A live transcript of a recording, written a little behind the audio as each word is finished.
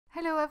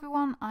Hello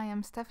everyone, I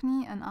am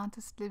Stephanie, an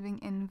artist living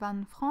in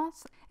Vannes,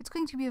 France. It's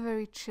going to be a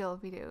very chill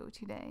video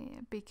today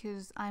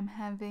because I'm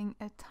having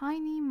a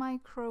tiny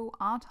micro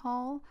art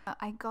haul.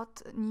 I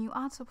got new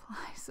art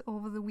supplies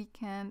over the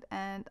weekend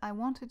and I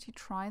wanted to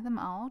try them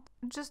out.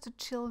 Just a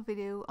chill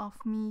video of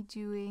me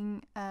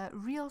doing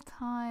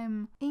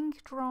real-time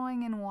ink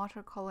drawing in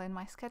watercolor in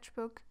my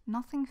sketchbook.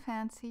 Nothing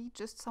fancy,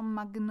 just some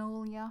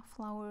magnolia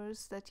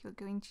flowers that you're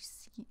going to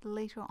see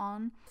later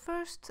on.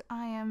 First,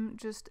 I am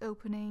just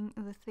opening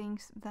the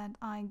things that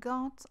I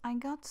got. I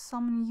got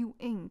some new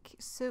ink.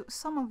 So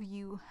some of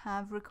you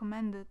have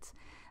recommended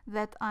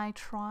that I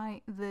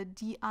try the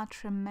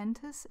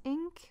Atrementis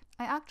ink.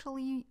 I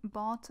actually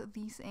bought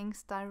these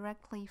inks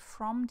directly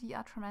from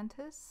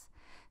Atrementis.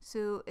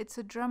 So it's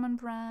a German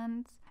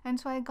brand. And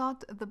so I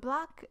got the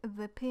black,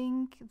 the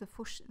pink, the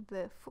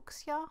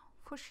fuchsia,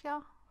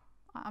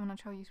 I'm not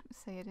sure how you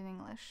say it in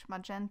English,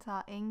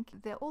 magenta ink.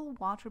 They're all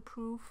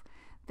waterproof.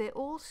 They're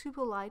all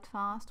super light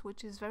fast,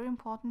 which is very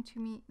important to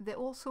me. They're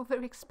also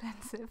very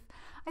expensive.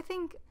 I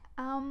think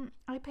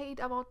I paid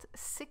about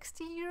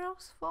 60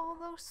 euros for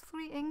those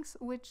three inks,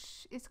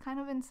 which is kind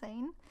of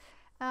insane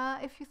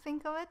if you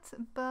think of it.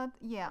 But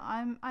yeah,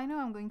 I know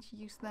I'm going to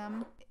use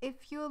them.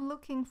 If you're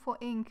looking for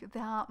ink,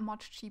 there are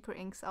much cheaper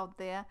inks out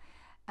there.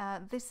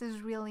 This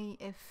is really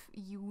if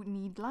you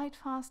need light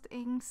fast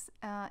inks,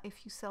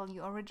 if you sell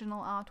your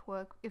original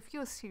artwork, if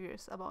you're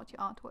serious about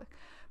your artwork.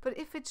 But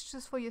if it's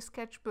just for your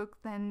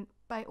sketchbook, then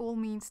by all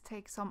means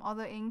take some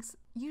other inks.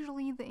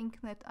 Usually the ink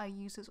that I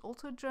use is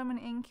also German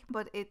ink,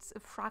 but it's a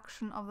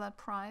fraction of that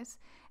price.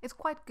 It's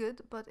quite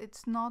good, but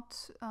it's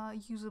not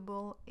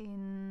usable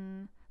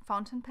in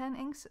fountain pen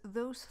inks.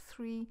 Those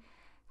three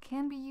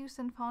can be used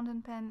in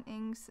fountain pen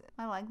inks.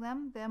 I like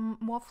them. They're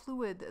more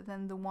fluid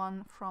than the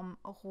one from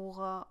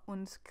Aurora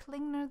und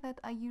Klingner that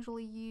I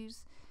usually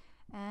use.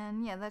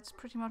 And yeah, that's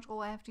pretty much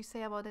all I have to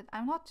say about it.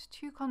 I'm not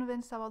too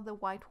convinced about the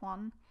white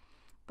one,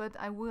 but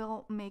I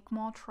will make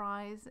more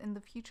tries in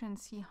the future and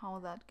see how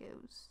that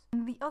goes.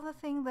 And the other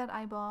thing that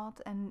I bought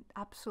and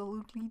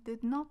absolutely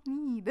did not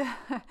need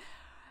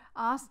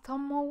are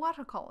some more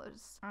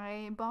watercolors.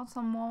 I bought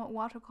some more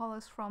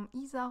watercolors from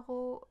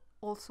Isaro,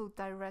 also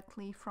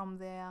directly from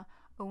their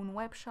own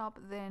web shop,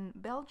 then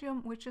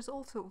Belgium, which is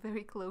also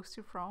very close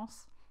to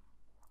France.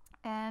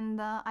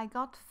 And I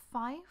got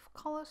 5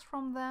 colors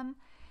from them.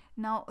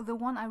 Now the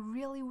one I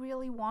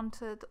really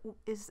wanted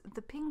is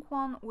the pink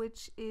one,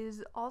 which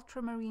is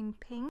ultramarine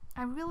pink.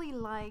 I really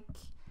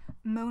like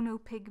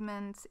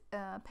monopigment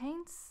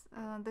paints.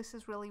 This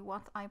is really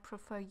what I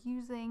prefer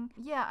using.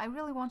 Yeah, I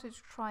really wanted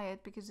to try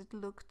it because it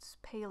looked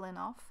pale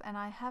enough, and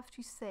I have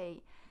to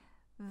say,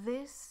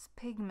 this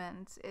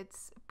pigment,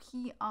 it's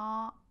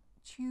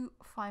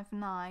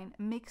PR259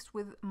 mixed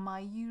with my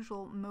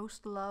usual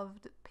most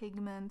loved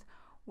pigment,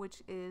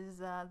 which is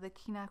the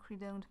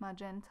quinacridone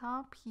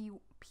magenta,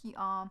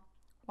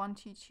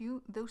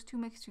 PR122. Those two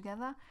mixed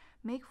together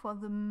make for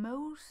the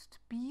most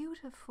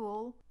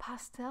beautiful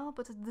pastel,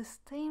 but at the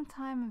same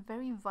time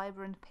very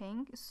vibrant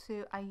pink,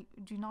 so I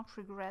do not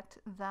regret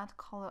that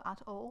color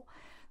at all.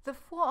 The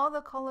 4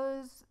 other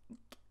colors,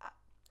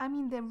 I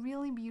mean, they're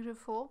really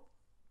beautiful.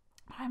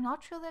 I'm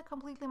not sure they're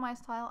completely my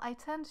style. I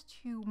tend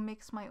to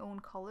mix my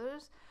own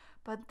colors,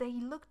 but they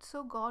looked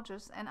so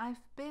gorgeous, and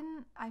I've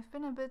been a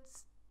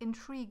bit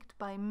intrigued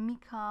by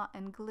mica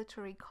and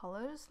glittery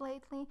colors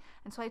lately,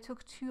 and so I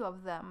took 2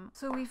 of them.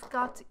 So we've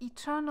got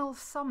Eternal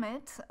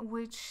Summit,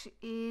 which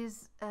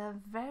is a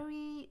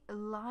very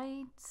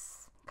light,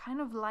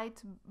 kind of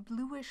light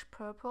bluish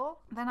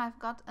purple. Then I've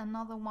got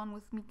another one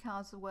with mica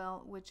as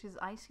well, which is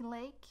Icy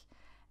Lake,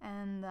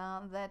 and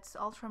that's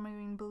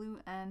ultramarine blue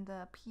and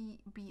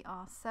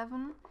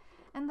PBR7.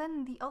 And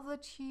then the other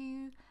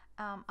 2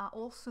 are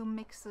also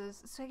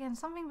mixes. So again,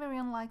 something very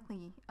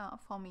unlikely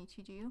for me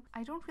to do.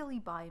 I don't really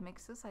buy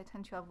mixes, I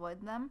tend to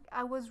avoid them.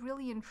 I was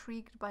really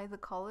intrigued by the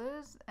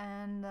colors,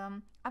 and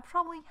I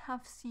probably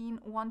have seen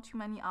one too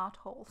many art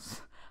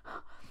hauls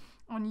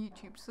on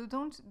YouTube. So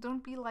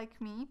don't be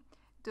like me.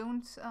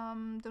 Don't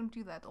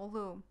do that.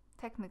 Although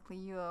technically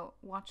you're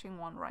watching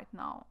one right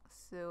now,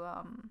 so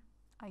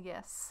I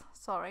guess,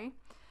 sorry.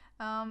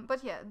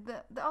 But yeah,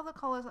 the other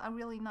colors are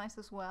really nice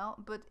as well,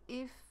 but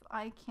if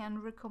I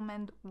can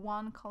recommend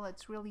one color,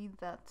 it's really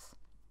that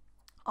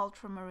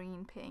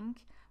ultramarine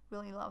pink.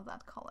 Really love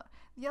that color.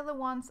 The other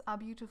ones are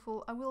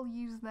beautiful. I will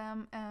use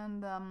them,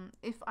 and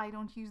if I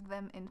don't use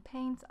them in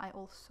paint, I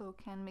also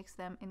can mix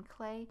them in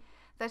clay.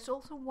 That's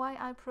also why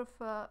I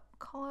prefer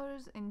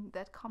colors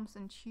that comes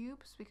in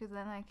tubes, because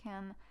then I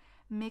can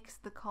mix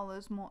the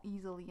colors more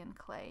easily in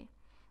clay.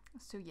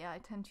 So yeah, I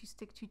tend to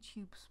stick to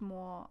tubes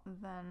more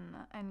than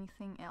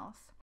anything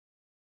else.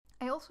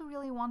 I also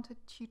really wanted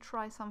to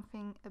try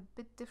something a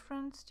bit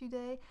different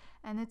today,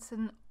 and it's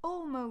an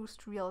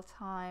almost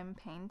real-time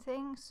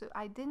painting, so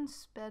I didn't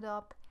sped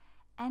up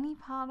any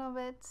part of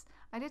it.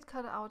 I did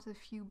cut out a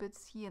few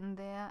bits here and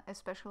there,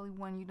 especially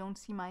when you don't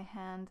see my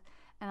hand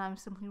and I'm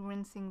simply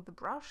rinsing the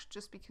brush,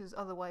 just because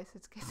otherwise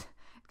it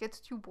gets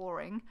too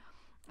boring.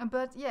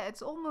 But yeah,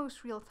 it's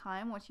almost real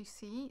time what you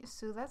see,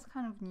 so that's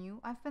kind of new.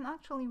 I've been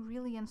actually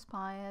really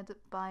inspired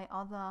by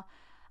other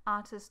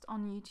artists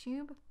on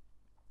YouTube.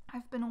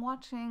 I've been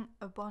watching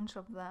a bunch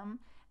of them,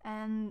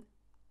 and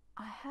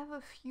I have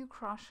a few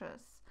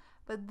crushes.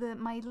 But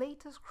my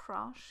latest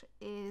crush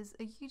is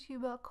a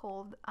YouTuber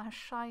called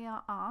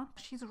Ashaya Art.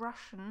 She's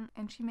Russian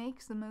and she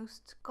makes the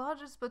most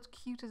gorgeous but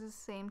cute at the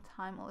same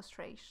time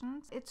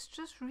illustrations. It's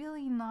just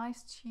really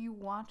nice to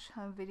watch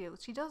her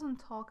videos. She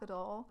doesn't talk at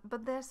all,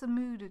 but there's a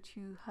mood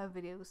to her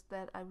videos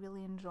that I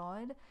really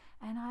enjoyed,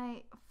 and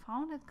I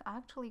found it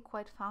actually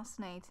quite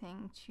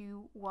fascinating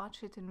to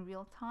watch it in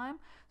real time.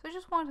 So I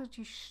just wanted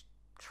to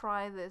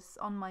try this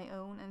on my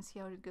own and see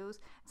how it goes.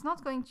 It's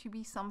not going to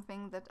be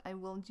something that I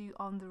will do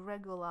on the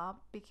regular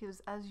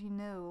because, as you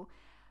know,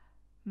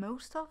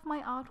 most of my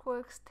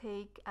artworks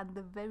take at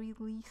the very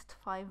least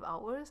 5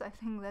 hours. I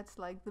think that's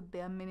like the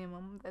bare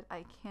minimum that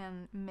I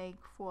can make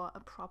for a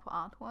proper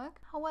artwork.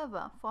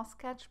 However, for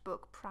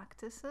sketchbook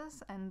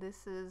practices, and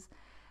this is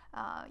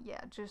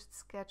just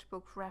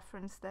sketchbook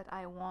reference that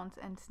I want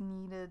and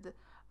needed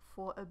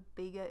for a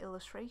bigger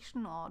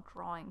illustration or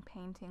drawing,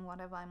 painting,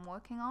 whatever I'm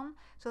working on.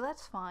 So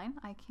that's fine,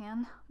 I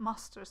can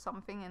muster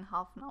something in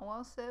half an hour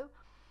or so,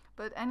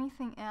 but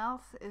anything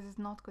else is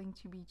not going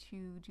to be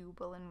too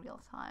doable in real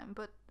time.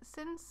 But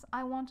since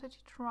I wanted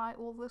to try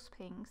all those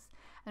pinks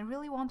and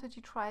really wanted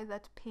to try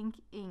that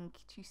pink ink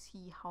to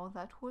see how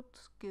that would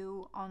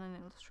go on an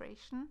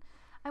illustration,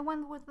 I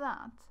went with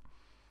that.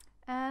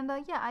 And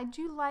I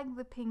do like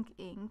the pink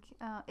ink.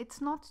 It's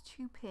not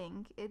too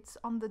pink. It's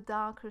on the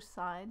darker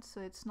side,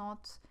 so it's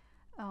not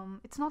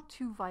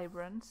too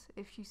vibrant,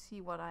 if you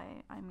see what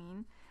I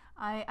mean.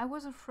 I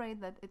was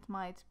afraid that it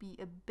might be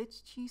a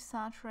bit too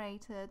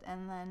saturated,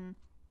 and then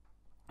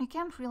you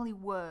can't really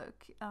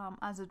work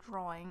as a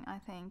drawing, I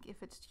think,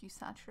 if it's too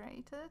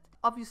saturated.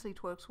 Obviously,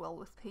 it works well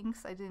with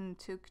pinks. I didn't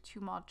took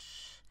too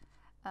much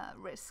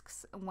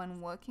risks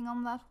when working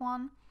on that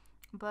one.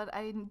 But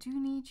I do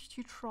need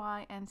to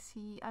try and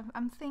see.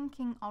 I'm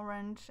thinking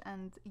orange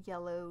and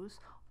yellows,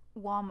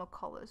 warmer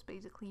colors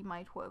basically,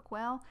 might work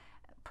well.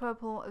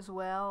 Purple as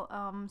well.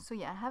 So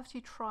yeah, I have to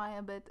try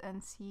a bit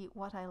and see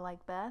what I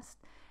like best.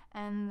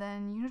 And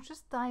then,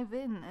 just dive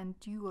in and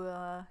do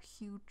a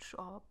huge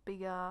or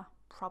bigger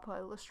proper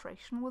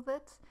illustration with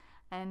it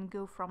and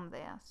go from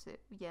there. So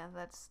yeah,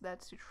 that's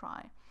to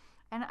try.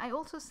 And I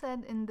also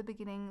said in the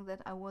beginning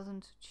that I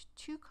wasn't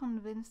too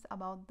convinced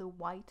about the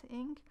white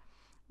ink.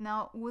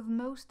 Now, with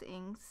most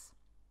inks,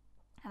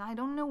 and I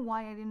don't know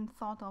why I didn't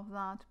thought of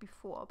that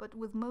before, but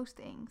with most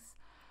inks,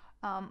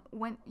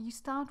 when you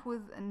start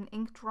with an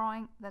ink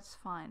drawing, that's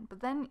fine.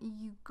 But then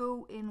you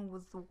go in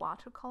with the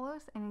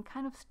watercolors and it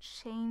kind of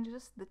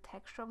changes the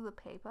texture of the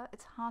paper.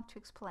 It's hard to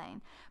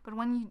explain. But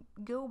when you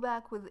go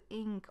back with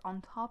ink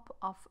on top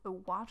of a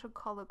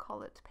watercolor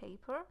colored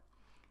paper,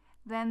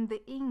 then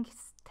the ink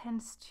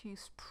tends to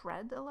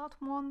spread a lot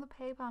more on the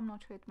paper. I'm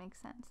not sure it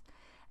makes sense.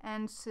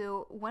 And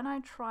so when I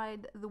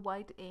tried the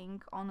white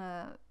ink on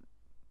a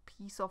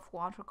piece of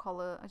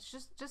watercolor, it's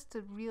just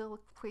a real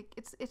quick,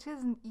 it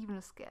isn't even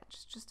a sketch,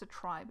 it's just a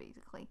try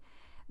basically.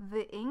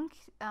 The ink,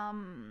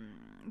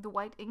 the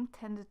white ink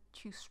tended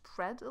to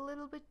spread a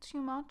little bit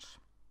too much.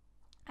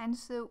 And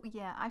so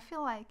yeah, I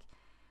feel like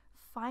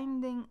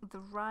finding the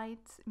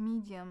right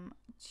medium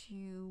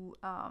to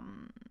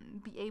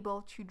be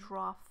able to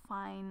draw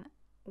fine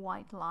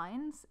white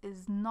lines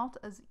is not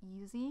as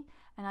easy,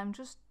 and I'm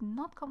just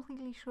not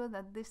completely sure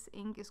that this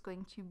ink is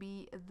going to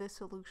be the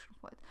solution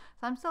for it.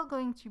 So I'm still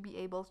going to be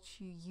able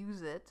to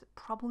use it,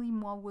 probably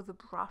more with a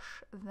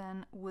brush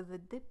than with a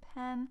dip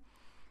pen,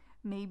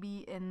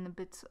 maybe in a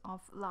bit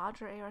of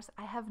larger areas.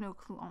 I have no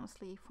clue,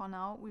 honestly. For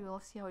now, we will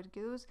see how it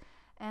goes.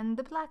 And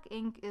the black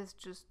ink is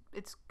just,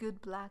 it's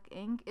good black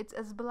ink. It's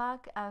as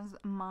black as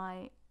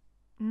my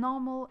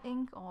normal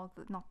ink, or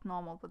not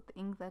normal, but the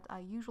ink that I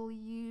usually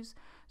use.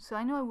 So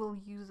I know I will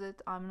use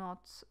it. I'm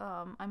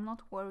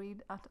not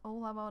worried at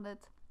all about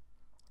it.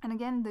 And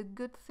again, the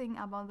good thing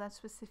about that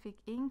specific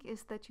ink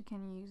is that you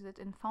can use it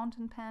in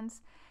fountain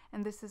pens,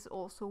 and this is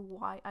also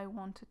why I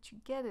wanted to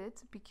get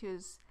it,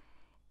 because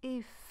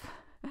if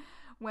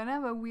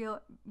whenever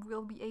we'll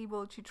be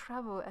able to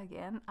travel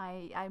again,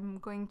 I'm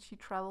going to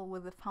travel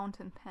with a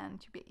fountain pen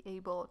to be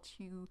able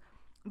to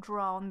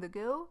draw on the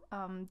go.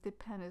 The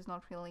pen is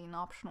not really an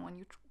option when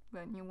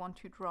you want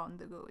to draw on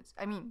the go.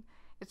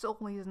 It's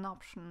always an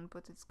option,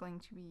 but it's going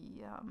to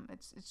be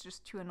it's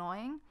just too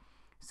annoying.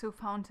 So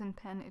fountain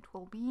pen it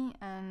will be,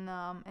 and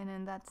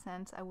in that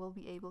sense I will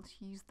be able to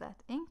use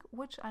that ink,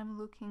 which I'm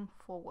looking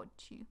forward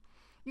to.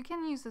 You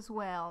can use as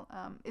well,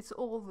 it's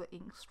all the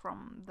inks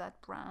from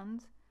that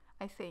brand,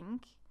 I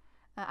think.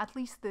 At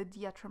least the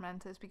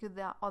Atrementis, because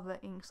there are other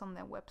inks on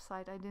their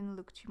website. I didn't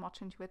look too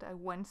much into it. I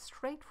went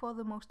straight for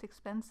the most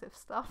expensive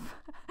stuff.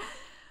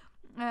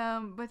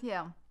 But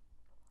yeah,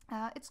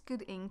 it's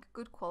good ink,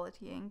 good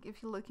quality ink.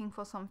 If you're looking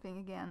for something,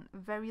 again,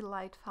 very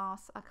light,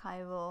 fast,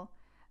 archival,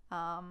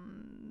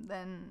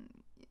 then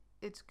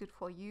it's good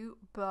for you.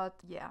 But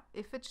yeah,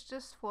 if it's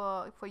just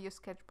for your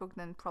sketchbook,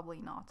 then probably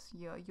not.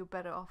 You're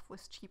better off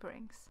with cheaper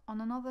inks.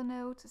 On another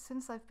note,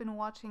 since I've been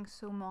watching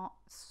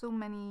so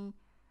many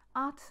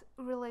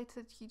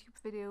art-related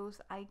YouTube videos,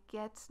 I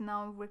get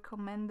now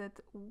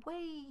recommended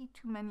way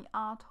too many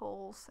art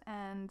hauls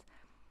and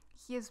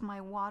here's my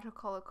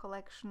watercolor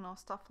collection or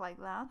stuff like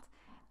that.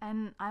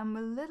 And I'm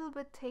a little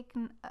bit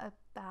taken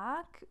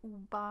aback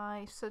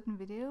by certain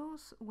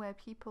videos where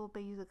people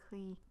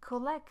basically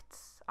collect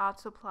art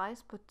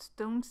supplies but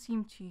don't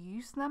seem to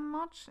use them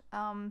much.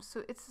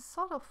 So it's a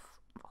sort of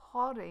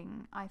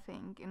hoarding, I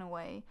think, in a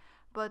way,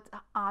 but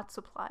art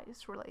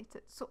supplies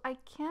related. So I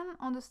can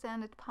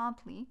understand it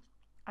partly.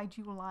 I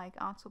do like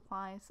art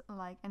supplies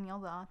like any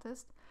other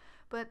artist,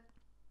 but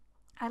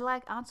I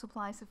like art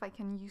supplies if I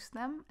can use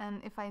them,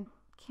 and if I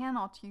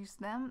cannot use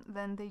them,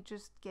 then they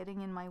just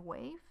getting in my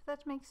way, if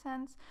that makes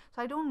sense.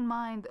 So I don't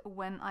mind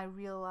when I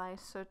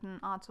realize certain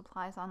art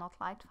supplies are not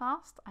light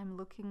fast. I'm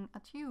looking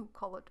at you,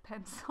 colored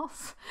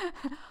pencils.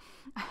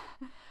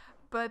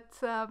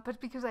 But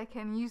because I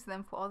can use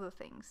them for other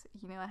things,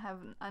 you know, I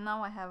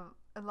have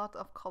a lot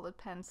of colored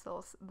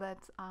pencils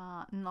that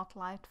are not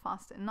light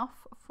fast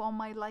enough for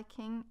my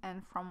liking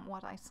and from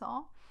what I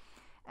saw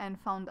and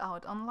found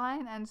out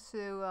online, and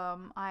so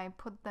I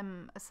put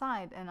them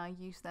aside and I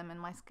use them in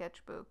my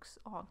sketchbooks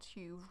or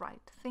to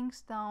write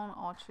things down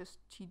or just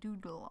to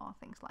doodle or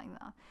things like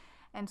that,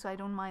 and so I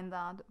don't mind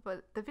that.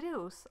 But the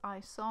videos I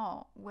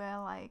saw were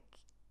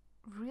like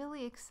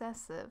really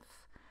excessive,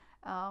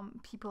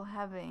 people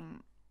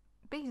having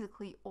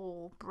basically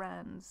all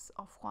brands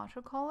of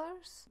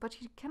watercolors,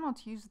 but you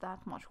cannot use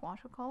that much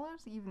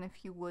watercolors even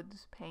if you would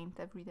paint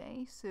every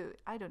day. So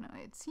I don't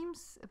know, it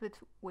seems a bit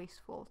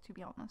wasteful, to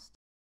be honest.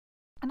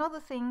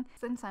 Another thing,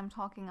 since I'm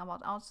talking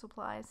about art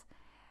supplies,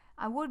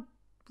 I would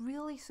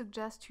really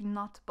suggest to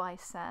not buy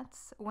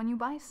sets. When you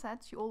buy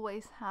sets, you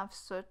always have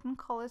certain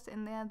colors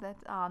in there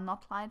that are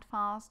not light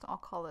fast or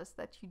colors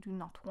that you do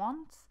not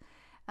want,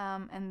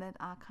 and that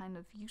are kind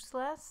of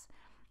useless.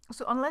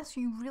 So unless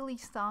you really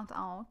start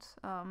out,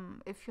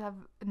 if you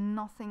have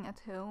nothing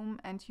at home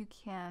and you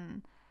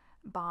can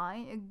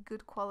buy a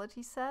good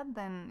quality set,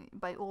 then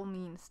by all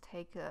means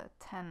take a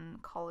 10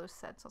 color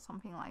sets or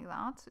something like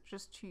that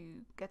just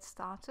to get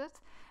started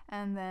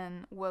and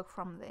then work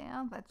from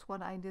there. That's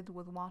what I did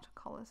with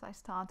watercolors. I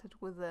started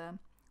with a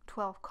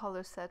 12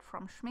 color set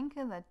from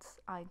Schminke that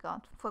I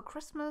got for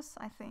Christmas,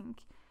 I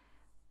think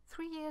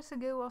 3 years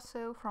ago or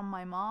so, from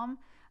my mom.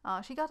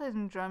 She got it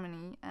in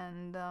Germany,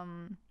 and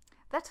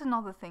that's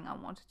another thing I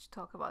wanted to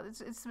talk about.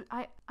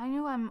 I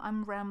know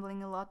I'm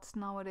rambling a lot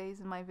nowadays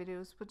in my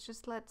videos, but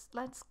just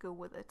let's go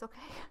with it,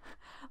 okay?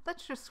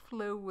 Let's just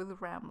flow with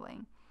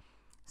rambling.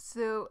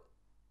 So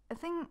a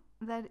thing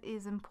that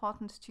is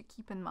important to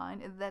keep in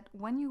mind is that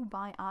when you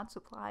buy art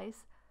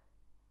supplies,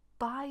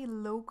 buy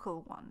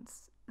local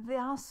ones. They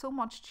are so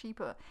much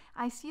cheaper.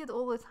 I see it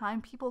all the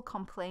time, people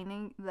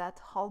complaining that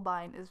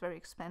Holbein is very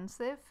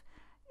expensive.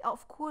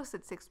 Of course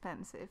it's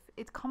expensive.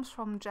 It comes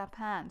from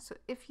Japan. So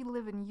if you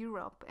live in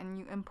Europe and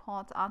you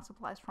import art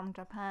supplies from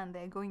Japan,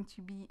 they're going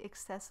to be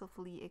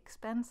excessively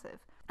expensive.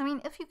 I mean,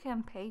 if you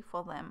can pay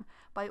for them,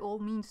 by all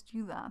means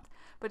do that.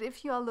 But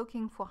if you are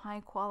looking for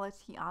high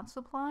quality art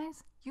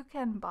supplies, you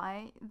can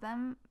buy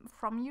them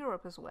from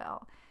Europe as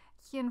well.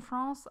 Here in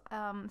France,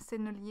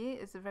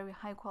 Sennelier is a very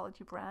high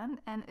quality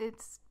brand, and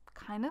it's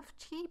kind of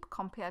cheap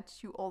compared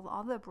to all the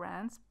other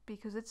brands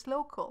because it's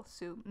local,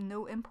 so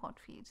no import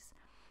fees.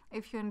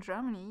 If you're in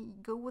Germany,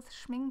 go with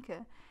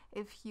Schminke.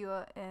 If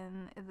you're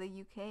in the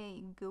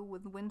UK, go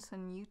with Winsor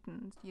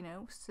Newton, you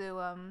know. So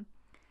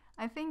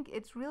I think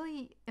it's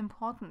really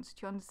important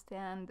to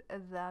understand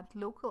that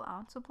local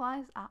art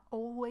supplies are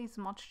always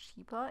much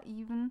cheaper,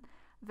 even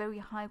very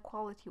high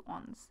quality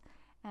ones.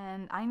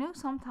 And I know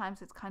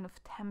sometimes it's kind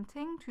of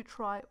tempting to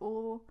try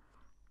all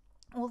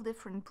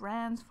different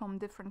brands from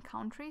different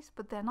countries,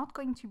 but they're not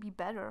going to be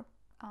better.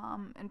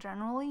 And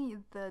generally,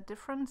 the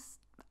difference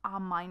are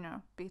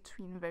minor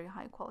between very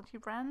high quality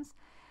brands.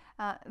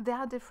 There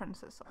are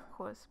differences, of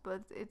course,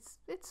 but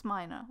it's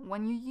minor.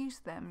 When you use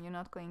them, you're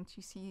not going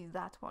to see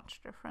that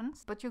much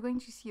difference, but you're going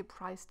to see a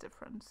price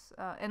difference.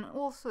 And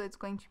also it's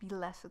going to be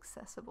less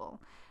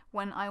accessible.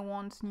 When I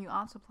want new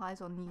art supplies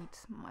or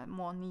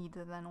more need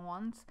than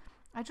want,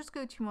 I just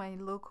go to my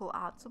local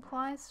art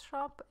supplies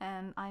shop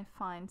and I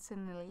find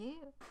Sennelier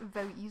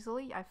very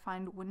easily. I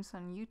find Winsor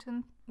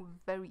Newton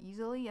very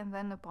easily, and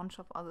then a bunch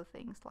of other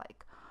things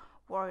like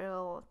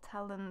Royal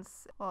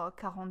Talens or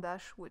Caran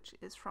d'Ache, which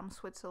is from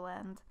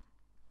Switzerland.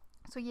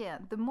 So yeah,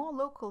 the more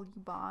local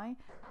you buy,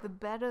 the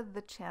better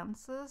the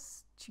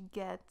chances to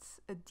get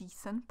a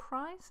decent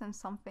price and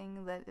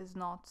something that is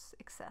not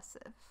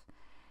excessive.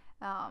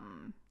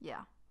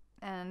 Yeah,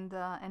 and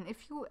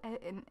if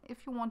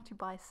you want to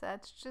buy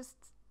sets, just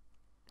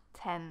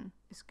 10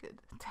 is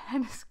good.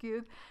 10 is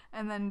good,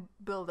 and then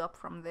build up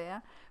from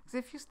there. Because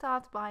if you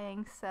start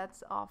buying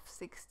sets of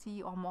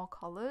 60 or more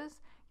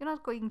colors, you're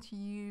not going to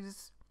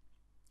use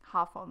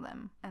half of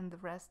them, and the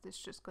rest is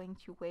just going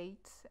to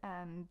wait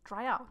and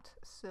dry out,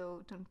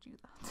 so don't do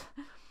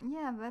that.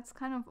 Yeah, that's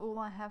kind of all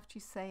I have to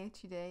say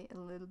today.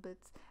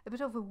 A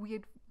bit of a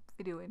weird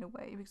video in a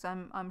way, because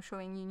I'm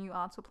showing you new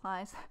art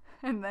supplies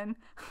and then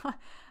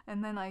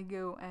I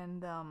go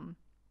and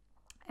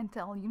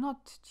tell you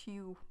not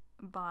to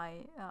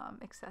buy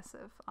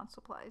excessive art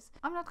supplies.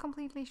 I'm not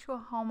completely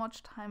sure how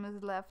much time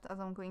is left, as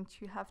I'm going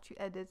to have to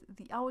edit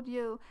the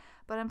audio,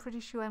 but I'm pretty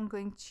sure I'm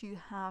going to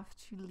have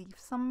to leave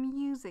some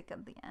music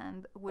at the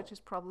end, which is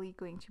probably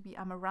going to be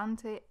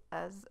Amarante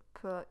as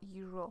per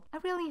usual. I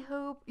really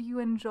hope you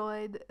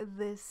enjoyed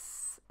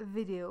this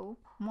video.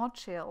 More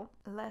chill,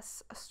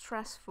 less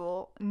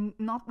stressful,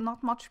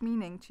 not much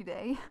meaning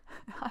today.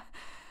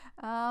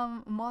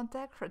 More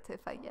decorative,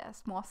 I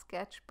guess, more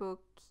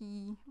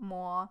sketchbook-y,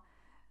 more,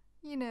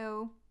 you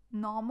know,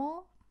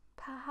 normal,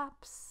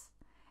 perhaps.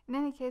 In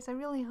any case, I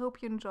really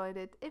hope you enjoyed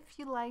it. If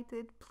you liked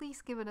it,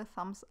 please give it a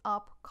thumbs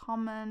up,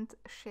 comment,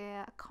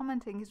 share.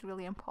 Commenting is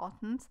really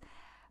important.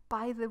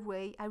 By the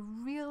way, I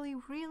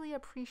really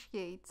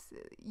appreciate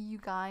you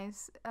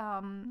guys,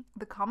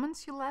 the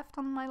comments you left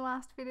on my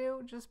last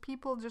video, just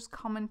people just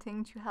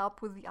commenting to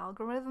help with the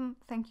algorithm.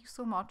 Thank you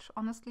so much.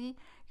 Honestly,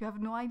 you have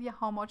no idea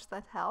how much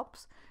that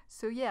helps.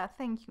 So yeah,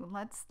 thank you.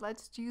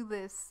 Let's do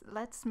this.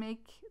 Let's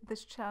make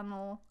this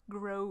channel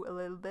grow a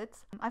little bit.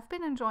 I've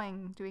been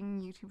enjoying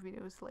doing YouTube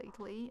videos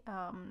lately.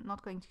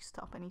 Not going to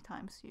stop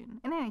anytime soon.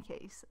 In any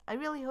case, I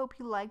really hope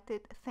you liked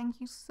it.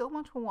 Thank you so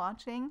much for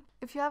watching.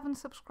 If you haven't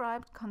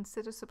subscribed,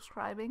 consider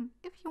subscribing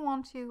if you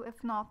want to.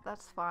 If not,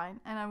 that's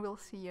fine. And I will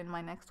see you in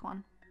my next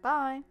one.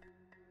 Bye!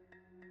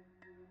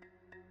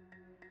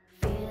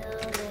 Feel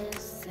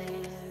this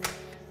air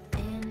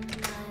in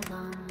my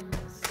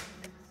lungs.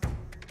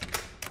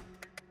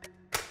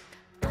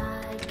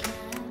 I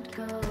can't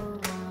go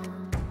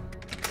on.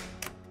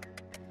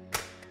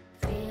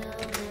 Feel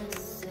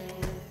this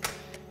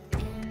air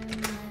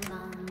in my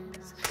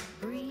lungs.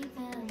 Breathe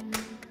in.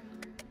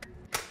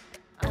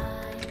 I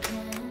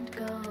can't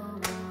go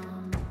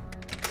on.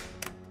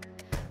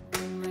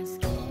 When my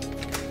skin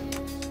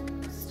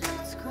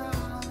starts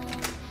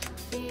crawling,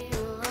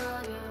 feel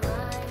all your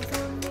eyes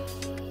on me.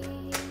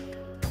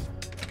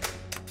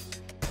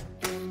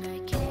 And I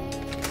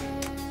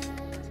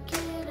can't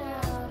get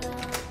out of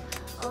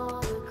all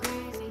the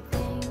crazy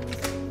things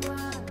in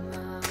my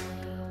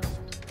mind.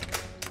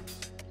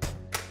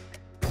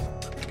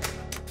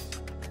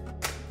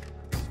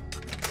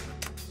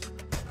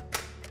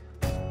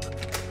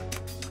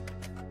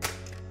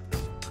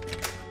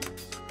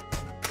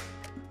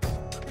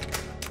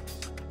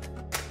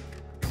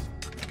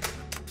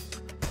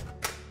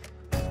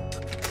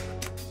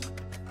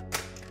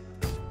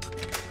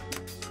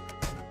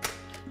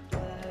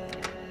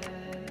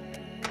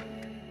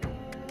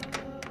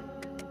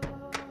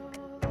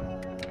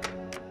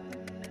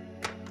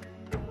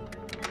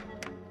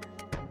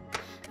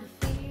 The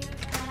fear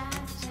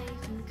has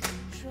taken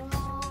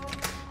control.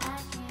 I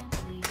can't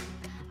believe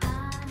I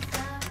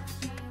stopped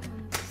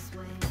feeling this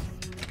way.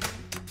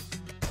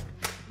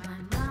 My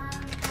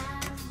mind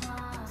has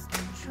lost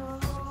control.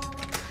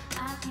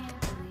 I can't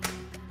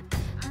believe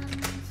I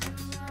need to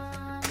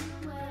run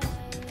away.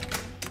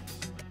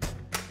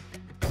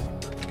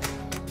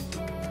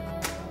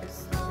 Inhale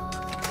slow,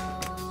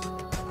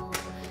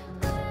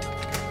 let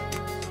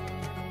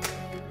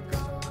it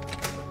go.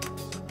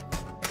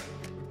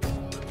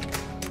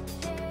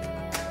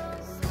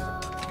 Inhale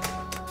slow,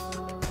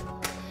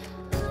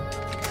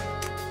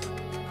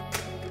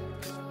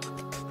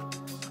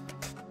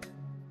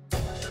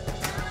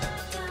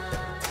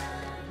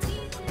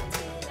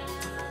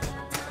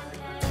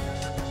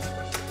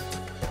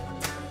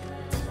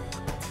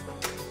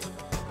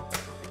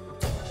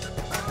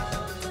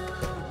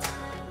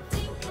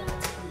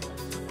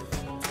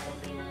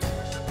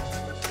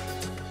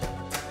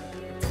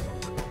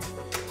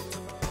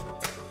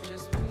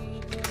 just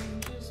breathe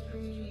in, just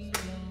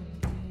breathe in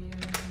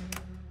here.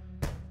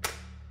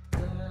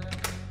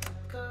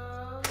 Let go,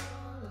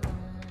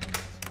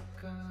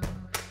 let go.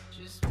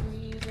 Just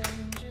breathe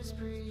in, just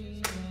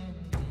breathe in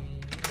here.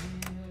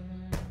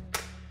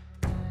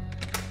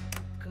 Let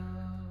go.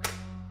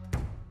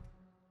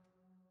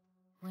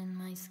 When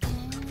my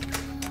skin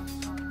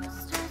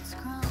starts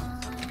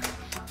crawling,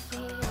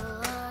 feel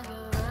all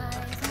your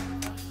eyes on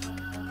me.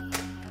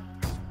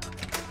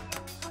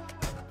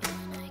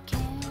 And I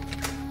can't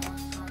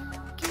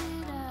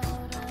get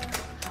out of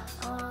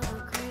all the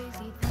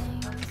crazy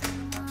things in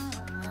my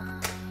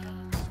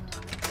mind.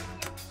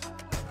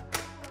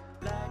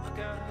 Let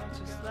go,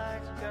 just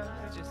let go,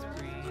 just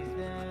breathe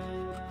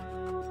in.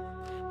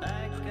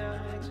 Let go,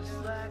 just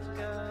let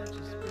go,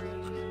 just breathe.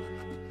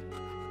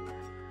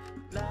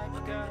 Let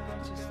go,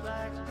 just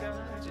let go,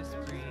 just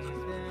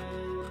breathe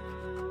in.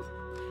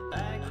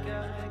 Let go,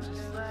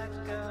 just let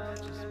go.